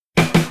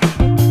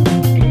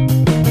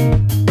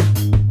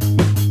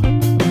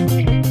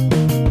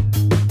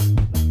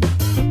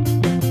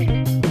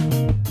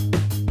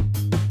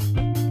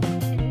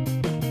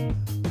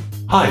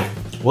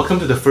Welcome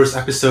to the first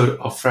episode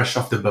of Fresh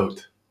Off the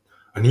Boat,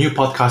 a new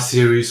podcast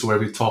series where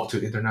we talk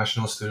to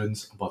international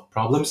students about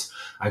problems,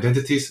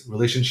 identities,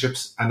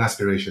 relationships, and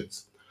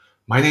aspirations.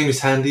 My name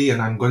is Handy,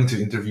 and I'm going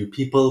to interview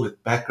people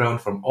with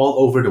background from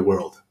all over the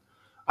world.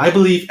 I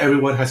believe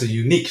everyone has a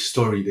unique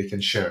story they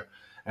can share,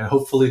 and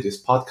hopefully,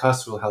 this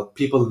podcast will help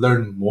people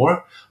learn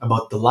more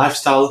about the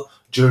lifestyle,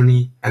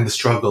 journey, and the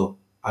struggle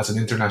as an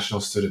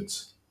international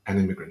student and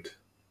immigrant.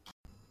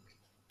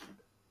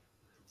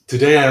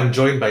 Today I am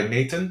joined by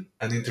Nathan,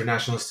 an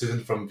international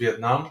student from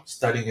Vietnam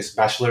studying his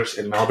bachelor's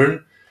in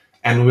Melbourne,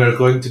 and we are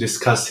going to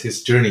discuss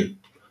his journey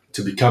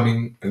to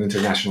becoming an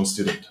international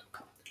student.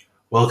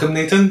 Welcome,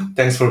 Nathan.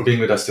 Thanks for being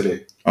with us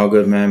today. All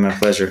good, man. My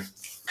pleasure.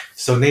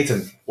 So,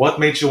 Nathan, what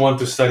made you want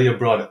to study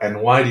abroad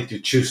and why did you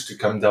choose to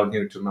come down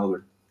here to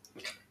Melbourne?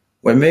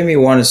 What made me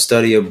want to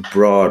study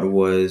abroad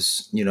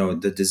was,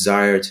 the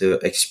desire to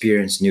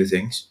experience new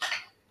things.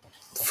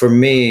 For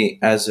me,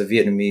 as a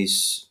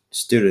Vietnamese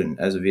student,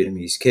 as a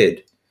Vietnamese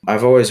kid,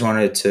 I've always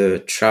wanted to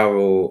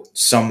travel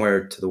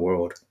somewhere to the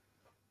world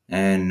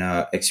and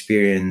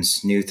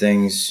experience new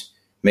things,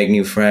 make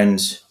new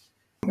friends,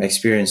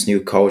 experience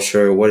new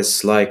culture, what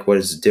it's like, what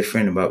is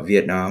different about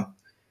Vietnam.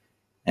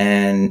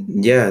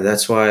 And yeah,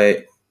 that's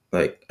why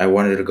I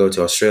wanted to go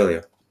to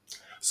Australia.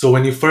 So,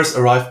 when you first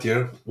arrived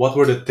here, what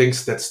were the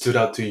things that stood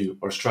out to you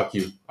or struck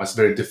you as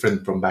very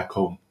different from back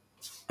home?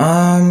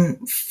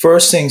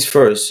 First things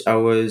first,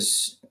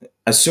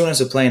 as soon as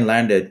the plane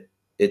landed,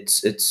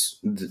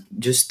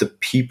 just the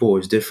people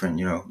is different.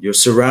 You're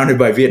surrounded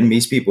by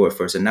Vietnamese people at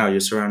first, and now you're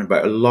surrounded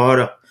by a lot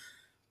of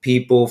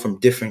people from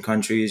different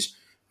countries,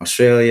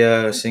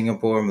 Australia,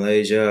 Singapore,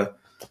 Malaysia.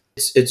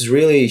 It's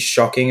really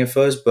shocking at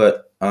first,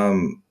 but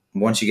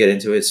once you get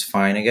into it, it's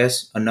fine, I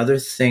guess. Another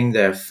thing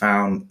that I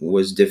found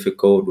was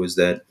difficult was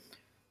that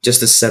just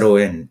to settle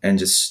in and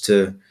just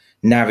to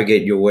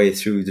navigate your way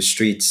through the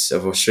streets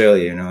of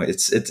Australia.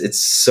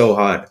 It's so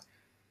hard.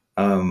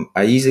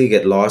 I easily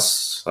get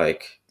lost.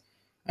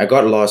 I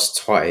got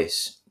lost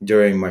twice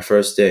during my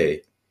first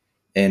day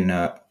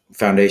in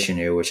foundation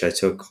year, which I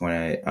took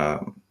when I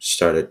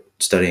started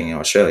studying in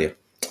Australia,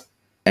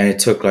 and it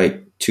took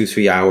like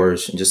 2-3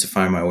 hours just to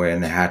find my way,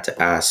 and I had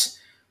to ask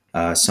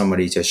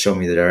somebody to show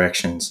me the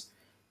directions.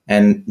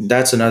 And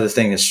that's another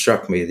thing that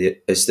struck me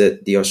is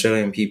that the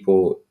Australian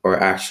people are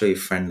actually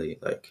friendly.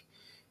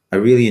 I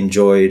really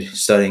enjoyed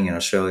studying in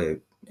Australia,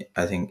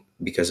 I think,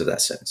 because of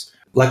that sense.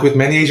 Like with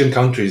many Asian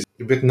countries,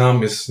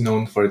 Vietnam is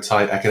known for its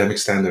high academic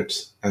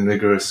standards and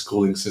rigorous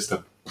schooling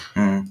system.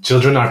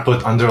 Children are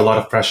put under a lot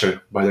of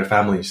pressure by their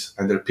families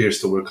and their peers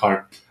to work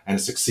hard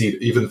and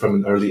succeed even from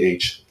an early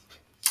age.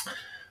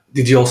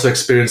 Did you also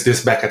experience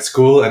this back at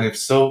school? And if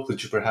so,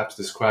 could you perhaps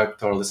describe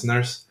to our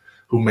listeners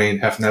who may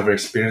have never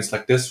experienced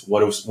like this,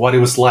 what it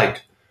was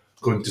like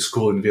going to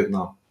school in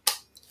Vietnam?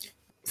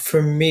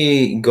 For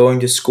me, going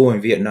to school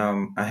in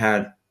Vietnam, I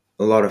had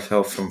a lot of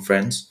help from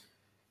friends.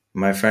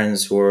 My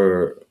friends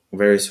were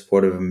very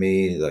supportive of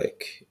me,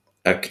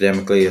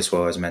 academically as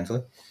well as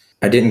mentally.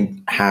 I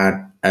didn't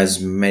have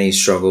as many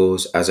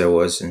struggles as I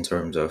was in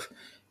terms of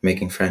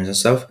making friends and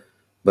stuff.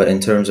 But in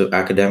terms of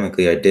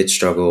academically, I did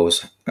struggle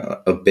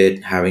a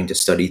bit having to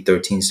study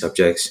 13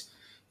 subjects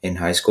in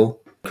high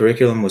school.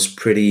 Curriculum was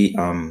pretty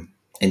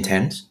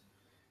intense.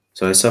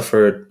 So I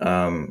suffered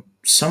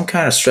some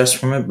kind of stress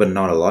from it, but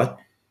not a lot.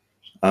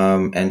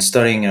 And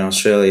studying in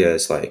Australia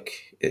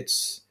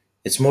is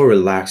it's more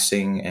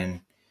relaxing,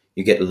 and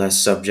you get less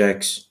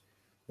subjects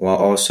while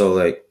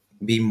also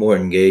be more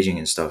engaging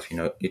and stuff.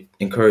 It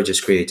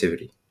encourages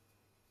creativity.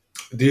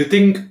 Do you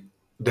think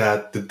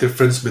that the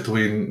difference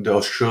between the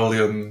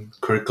Australian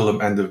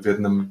curriculum and the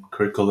Vietnam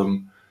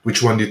curriculum,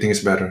 which one do you think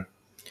is better?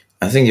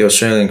 I think the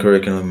Australian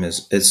curriculum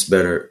is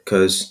better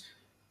because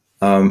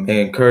it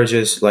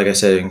encourages, like I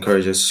said, it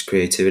encourages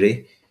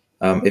creativity.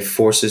 It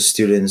forces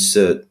students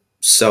to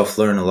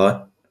self-learn a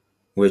lot,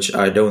 which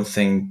I don't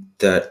think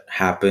that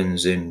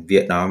happens in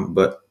Vietnam,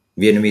 but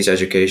Vietnamese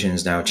education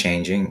is now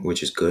changing,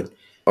 which is good.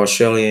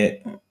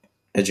 Australian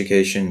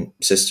education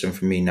system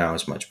for me now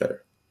is much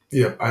better.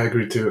 Yeah, I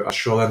agree too.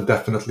 Australia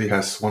definitely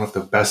has one of the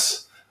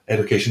best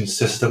education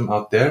system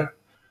out there.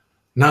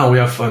 Now we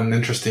have an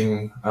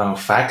interesting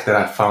fact that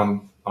I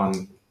found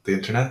on the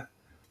internet.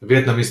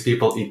 Vietnamese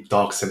people eat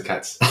dogs and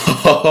cats.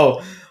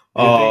 Oh,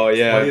 What do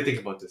yeah. you think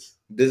about this?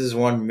 This is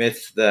one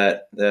myth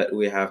that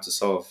we have to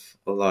solve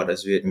a lot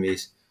as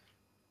Vietnamese.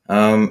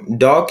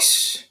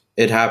 Dogs,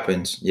 it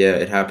happens. Yeah,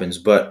 it happens.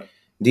 But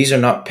these are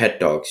not pet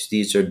dogs.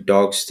 These are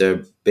dogs that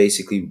are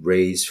basically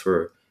raised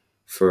for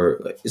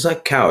it's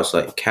like cows,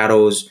 like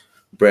cattle's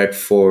bred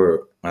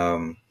for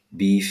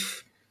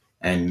beef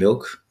and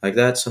milk, like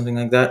that, something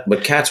like that.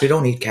 But cats, we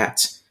don't eat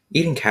cats.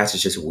 Eating cats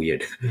is just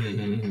weird.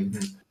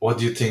 What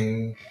do you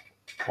think,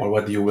 or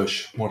what do you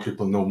wish more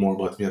people know more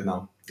about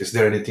Vietnam? Is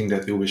there anything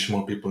that you wish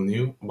more people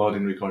knew about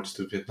in regards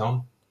to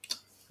Vietnam?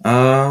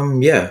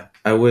 Yeah,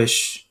 I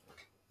wish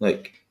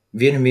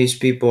Vietnamese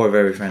people are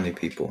very friendly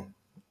people.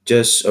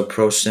 Just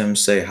approach them,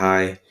 say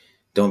hi,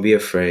 don't be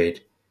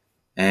afraid.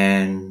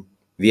 And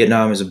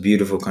Vietnam is a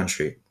beautiful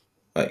country.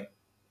 Like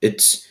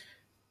it's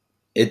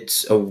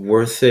it's a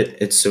worth it.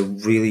 It's a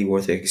really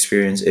worth it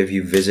experience if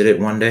you visit it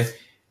one day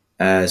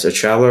as a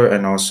traveler,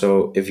 and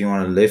also if you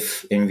want to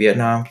live in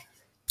Vietnam,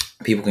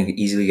 people can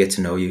easily get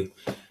to know you,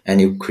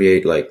 and you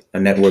create like a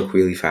network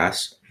really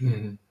fast.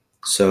 Mhm.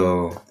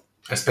 So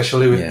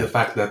Especially with yeah, the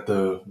fact that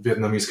the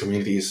Vietnamese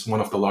community is one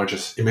of the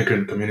largest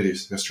immigrant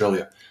communities in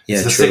Australia. It's yeah,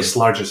 the true. sixth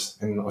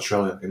largest in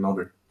Australia, in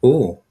Melbourne.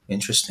 Oh,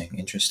 interesting,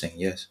 interesting.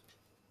 Yes.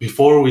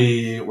 Before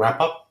we wrap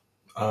up,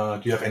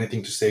 do you have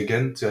anything to say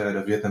again to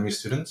the Vietnamese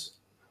students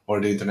or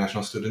the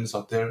international students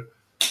out there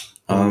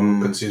who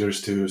Um,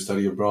 considers to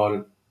study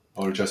abroad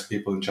or just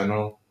people in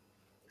general?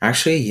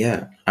 Actually,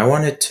 yeah. I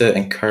wanted to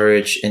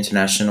encourage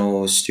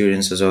international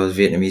students as well as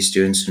Vietnamese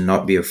students to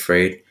not be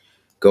afraid.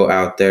 Go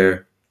out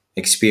there,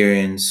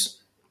 experience,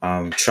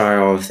 try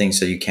all the things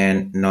that you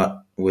can,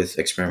 not with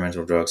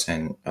experimental drugs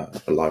and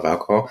a lot of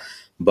alcohol,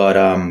 but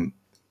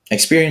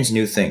experience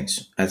new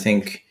things. I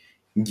think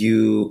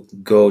you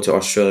go to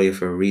Australia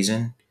for a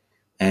reason,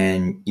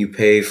 and you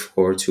pay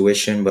for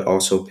tuition, but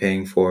also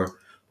paying for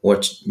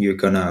what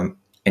you're gonna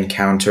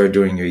encounter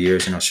during your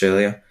years in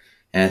Australia.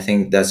 And I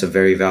think that's a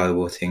very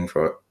valuable thing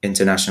for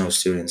international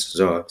students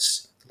as well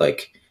as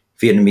like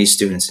Vietnamese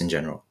students in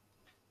general.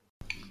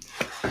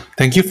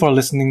 Thank you for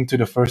listening to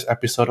the first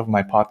episode of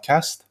my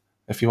podcast.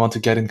 If you want to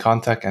get in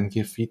contact and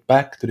give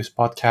feedback to this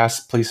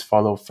podcast, please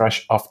follow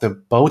Fresh Off the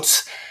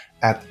Boats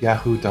at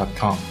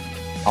yahoo.com.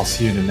 I'll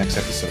see you in the next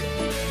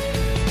episode.